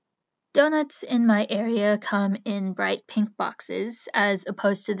Donuts in my area come in bright pink boxes as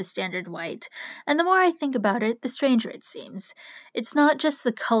opposed to the standard white, and the more I think about it, the stranger it seems. It's not just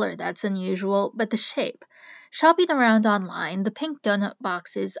the color that's unusual, but the shape. Shopping around online, the pink donut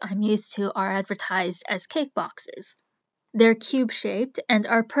boxes I'm used to are advertised as cake boxes. They're cube shaped and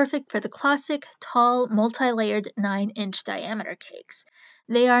are perfect for the classic, tall, multi layered 9-inch diameter cakes.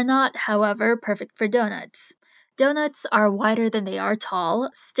 They are not, however, perfect for donuts. Donuts are wider than they are tall.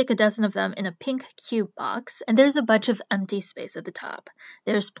 Stick a dozen of them in a pink cube box, and there's a bunch of empty space at the top.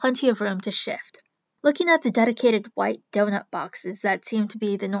 There's plenty of room to shift. Looking at the dedicated white donut boxes that seem to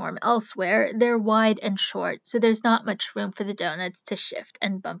be the norm elsewhere, they're wide and short, so there's not much room for the donuts to shift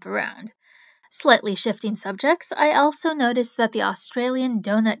and bump around. Slightly shifting subjects, I also noticed that the Australian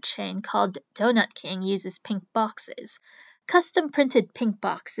donut chain called Donut King uses pink boxes. Custom printed pink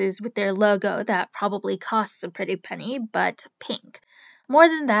boxes with their logo that probably costs a pretty penny, but pink. More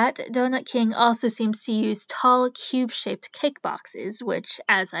than that, Donut King also seems to use tall, cube shaped cake boxes, which,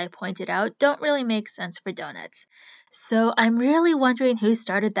 as I pointed out, don't really make sense for donuts. So I'm really wondering who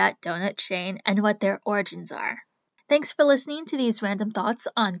started that donut chain and what their origins are. Thanks for listening to these random thoughts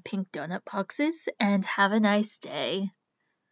on pink donut boxes, and have a nice day.